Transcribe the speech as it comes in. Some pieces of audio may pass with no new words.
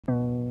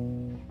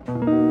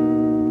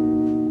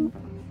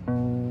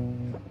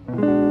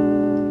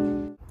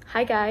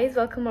Hi guys,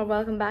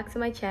 welcome back to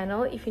my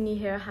channel. If you're new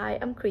here, hi,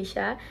 I'm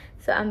Krisha.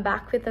 So I'm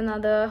back with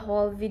another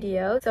haul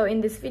video. So in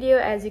this video,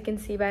 as you can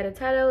see by the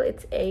title,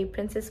 it's a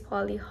Princess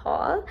Polly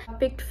haul. I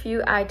picked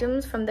few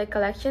items from the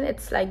collection.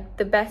 It's like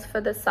the best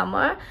for the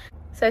summer.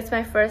 So it's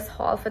my first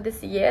haul for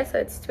this year. So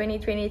it's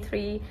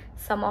 2023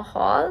 summer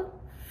haul.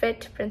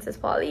 Fit Princess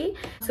Polly.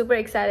 Super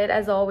excited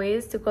as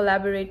always to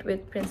collaborate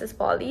with Princess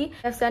Polly.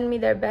 They've sent me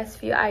their best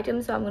few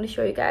items, so I'm going to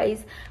show you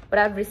guys what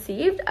I've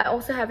received. I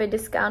also have a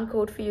discount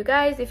code for you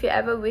guys if you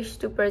ever wish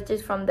to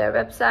purchase from their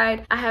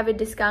website. I have a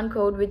discount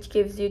code which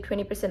gives you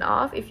 20%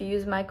 off if you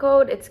use my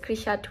code. It's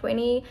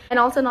Krisha20. And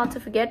also, not to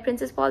forget,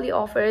 Princess Polly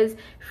offers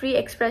free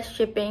express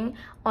shipping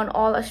on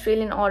all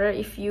Australian order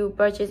if you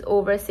purchase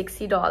over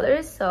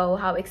 $60. So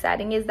how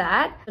exciting is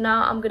that? So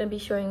now I'm gonna be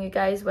showing you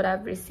guys what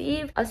I've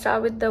received. I'll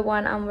start with the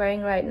one I'm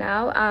wearing right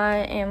now. I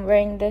am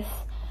wearing this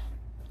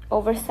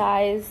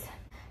oversized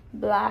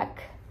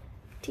black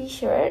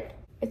t-shirt.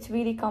 It's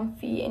really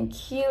comfy and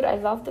cute. I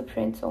love the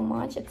print so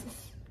much. It's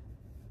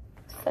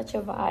such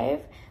a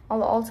vibe.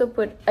 I'll also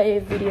put a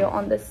video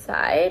on the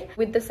side.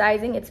 With the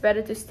sizing, it's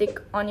better to stick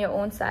on your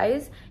own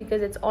size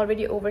because it's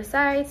already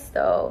oversized.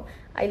 So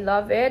I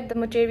love it. The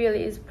material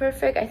is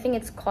perfect. I think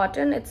it's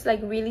cotton. It's like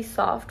really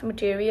soft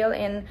material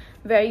and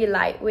very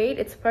lightweight.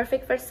 It's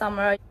perfect for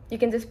summer. You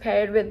can just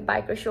pair it with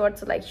biker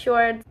shorts, like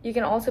shorts. You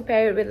can also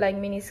pair it with like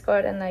mini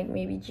skirt and like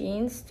maybe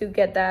jeans to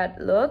get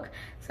that look.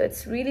 So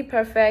it's really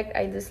perfect.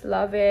 I just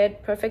love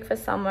it. Perfect for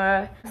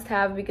summer. Must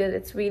have because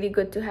it's really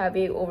good to have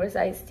a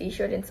oversized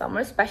t-shirt in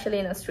summer, especially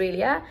in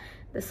Australia.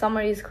 The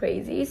summer is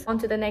crazy. On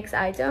to the next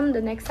item.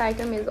 The next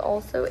item is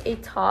also a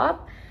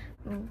top,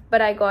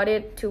 but I got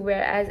it to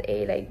wear as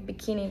a like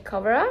bikini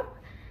cover up.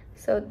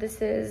 So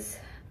this is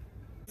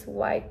this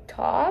white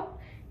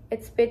top.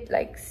 It's a bit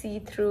like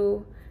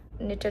see-through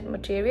knitted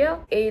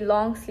material, a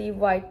long sleeve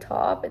white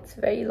top. It's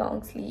very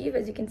long sleeve,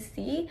 as you can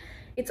see.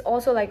 It's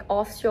also like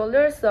off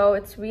shoulder, so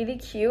it's really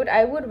cute.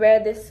 I would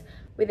wear this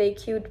with a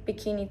cute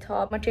bikini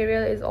top.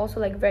 Material is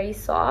also like very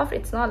soft.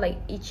 It's not like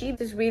itchy.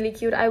 It's really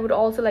cute. I would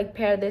also like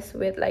pair this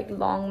with like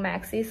long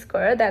maxi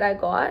skirt that I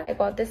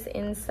got this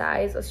in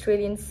size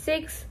Australian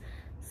 6.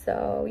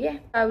 So yeah,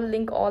 I will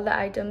link all the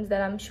items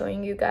that I'm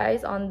showing you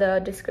guys on the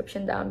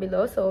description down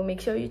below, so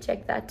make sure you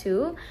check that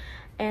too.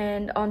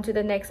 And on to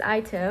the next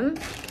item.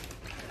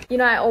 You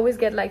know, I always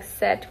get like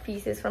set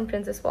pieces from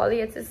Princess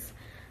Polly.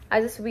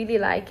 I just really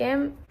like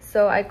him.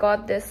 So I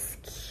got this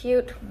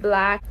cute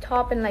black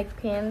top and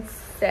like pants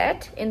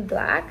set in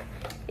black.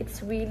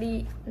 It's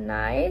really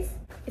nice.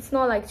 It's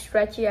not like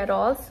stretchy at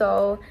all.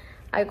 So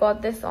I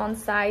got this on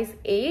size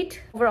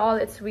 8. Overall,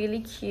 it's really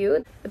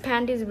cute. The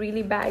pant is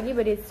really baggy,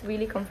 but it's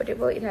really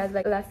comfortable. It has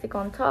like elastic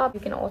on top. You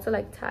can also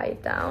like tie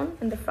it down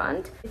in the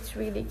front. It's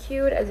really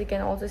cute, as you can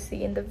also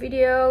see in the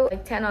video.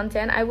 Like 10 on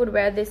 10. I would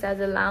wear this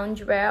as a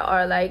lounge wear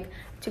or like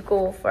to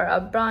go for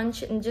a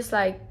brunch and just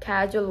like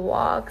casual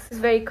walks. It's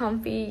very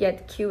comfy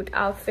yet cute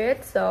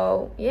outfit.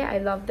 So yeah, I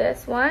love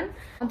this one.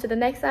 On to the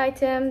next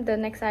item. The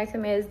next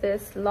item is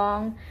this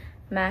long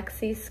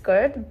maxi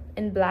skirt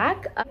in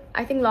black.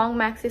 I think long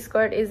maxi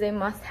skirt is a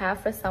must-have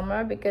for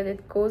summer because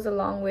it goes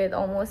along with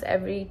almost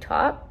every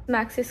top.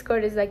 Maxi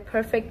skirt is like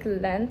perfect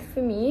length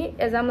for me,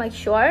 as I'm like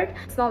short.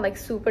 It's not like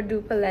super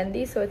duper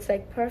lengthy, so it's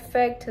like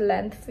perfect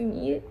length for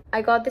me.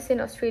 I got this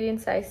in Australian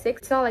size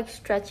 6. It's not like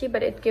stretchy,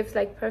 but it gives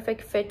like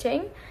perfect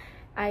fitting.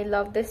 I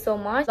love this so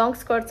much. Long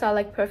skirts are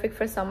like perfect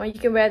for summer. You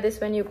can wear this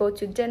when you go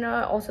to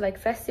dinner, also like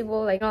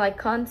festival, like, you know, like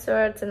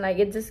concerts, and like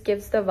it just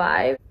gives the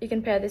vibe. You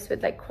can pair this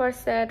with like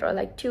corset or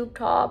like tube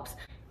tops,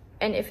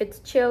 and if it's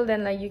chill,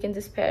 then like you can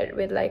just pair it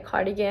with like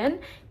cardigan.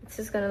 It's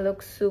just gonna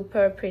look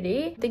super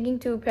pretty. Thinking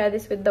to pair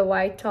this with the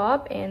white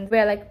top and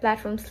wear like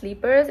platform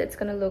sleepers. It's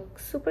gonna look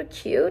super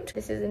cute.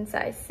 This is in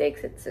size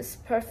 6. It's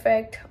just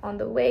perfect on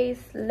the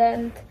waist,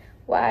 length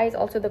wise,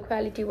 also the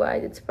quality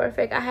wise, it's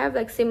perfect. I have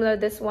like similar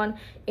this one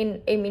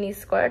in a mini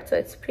skirt, so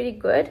it's pretty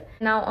good.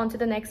 Now on to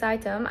the next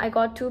item. I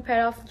got 2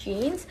 pair of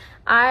jeans.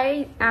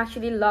 I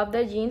actually love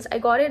the jeans. I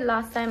got it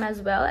last time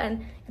as well,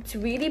 and it's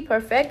really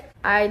perfect.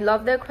 I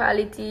love the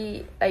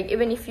quality. Like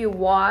even if you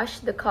wash,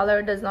 the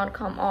color does not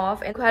come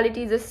off and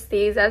quality just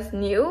stays as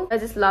new. I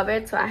just love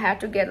it, so I had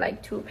to get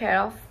like 2 pair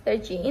of their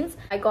jeans.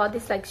 I got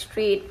this like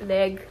straight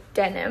leg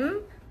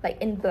denim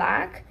like in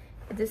black.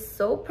 It is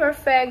so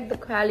perfect. The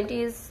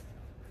quality is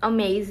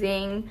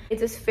amazing. It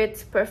just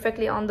fits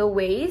perfectly on the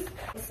waist.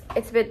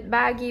 It's a bit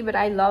baggy, but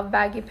I love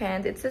baggy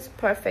pants. It's just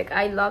perfect.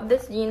 I love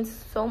this jeans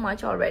so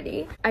much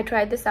already. I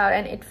tried this out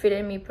and it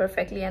fitted me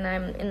perfectly, and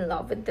I'm in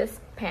love with this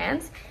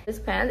pants.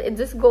 It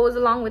just goes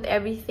along with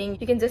everything.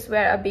 You can just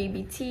wear a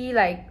baby tee,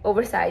 like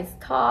oversized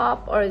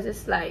top, or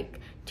just like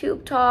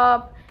tube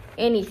top,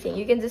 anything.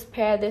 You can just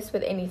pair this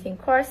with anything.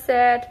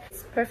 Corset.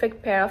 It's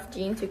perfect pair of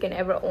jeans you can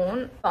ever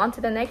own. On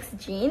to the next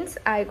jeans.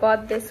 I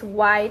got this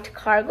white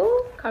cargo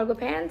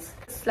pants.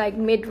 It's like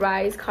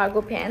mid-rise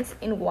cargo pants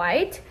in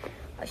white.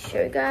 I'll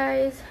show you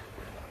guys.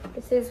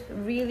 This is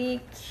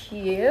really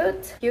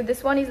cute.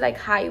 This one is like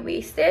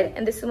high-waisted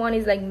and this one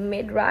is like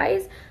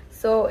mid-rise,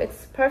 so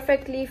it's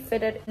perfectly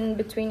fitted in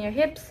between your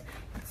hips.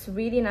 It's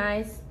really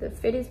nice. The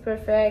fit is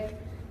perfect,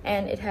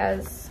 and it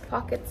has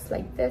pockets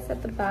like this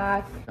at the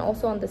back and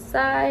also on the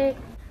side,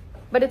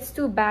 but it's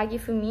too baggy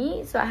for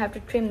me, so I have to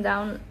trim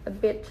down a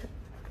bit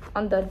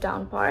on the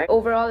down part.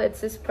 Overall,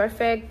 it's just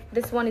perfect.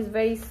 This one is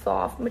very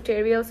soft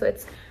material, so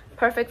it's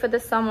perfect for the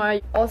summer.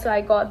 Also,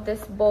 I got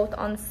this both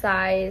on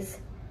size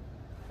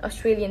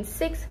Australian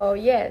 6. Oh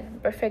yeah,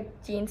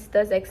 perfect jeans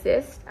does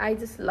exist. I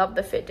just love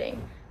the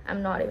fitting.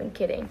 I'm not even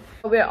kidding.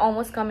 We're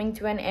almost coming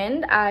to an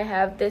end. I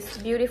have this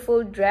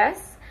beautiful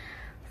dress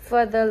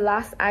for the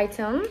last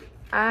item.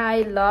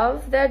 I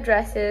love their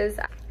dresses.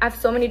 I have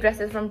so many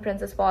dresses from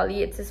Princess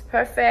Polly. It's just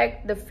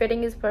perfect. The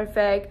fitting is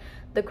perfect.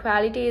 The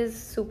quality is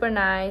super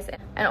nice,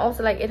 and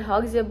also like it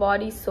hugs your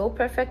body so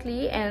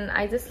perfectly, and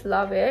I just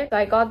love it. So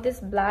I got this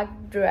black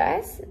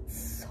dress.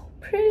 It's so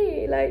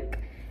pretty. Like,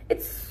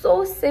 it's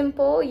so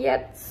simple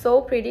yet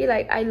so pretty.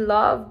 Like, I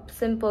love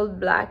simple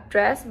black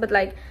dress, but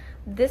like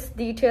this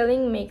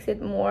detailing makes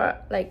it more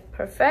like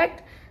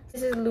perfect.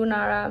 This is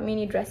Lunara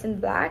mini dress in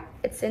black.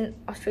 It's in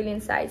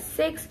Australian size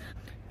 6.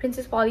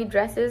 Princess Polly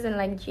dresses and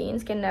like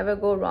jeans can never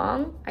go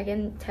wrong. I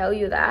can tell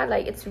you that.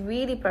 Like, it's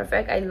really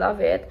perfect. I love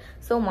it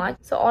so much.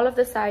 So all of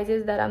the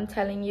sizes that I'm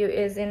telling you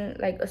is in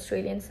like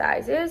Australian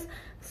sizes.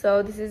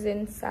 So this is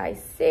in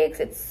size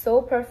 6. It's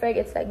so perfect.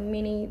 It's like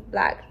mini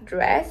black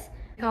dress.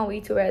 Can't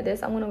wait to wear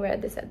this. I'm gonna wear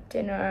this at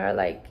dinner,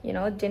 like, you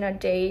know, dinner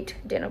date,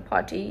 dinner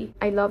party.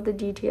 I love the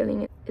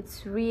detailing.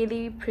 It's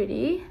really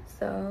pretty.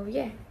 So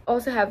yeah,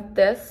 also have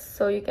this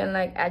so you can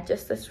like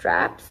adjust the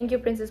straps. Thank you,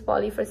 Princess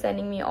Polly, for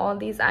sending me all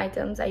these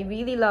items. I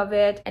really love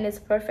it, and it's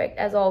perfect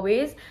as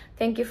always.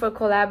 Thank you for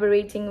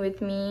collaborating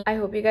with me. I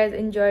hope you guys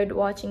enjoyed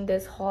watching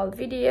this haul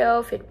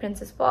video. Fit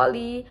Princess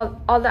Polly.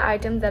 All the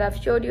items that I've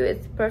showed you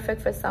is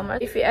perfect for summer.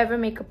 If you ever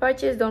make a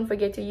purchase, don't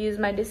forget to use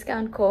my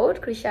discount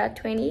code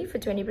Krisha20 for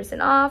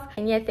 20% off.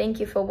 And yeah, thank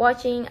you for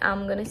watching.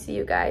 I'm gonna see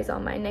you guys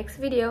on my next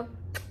video.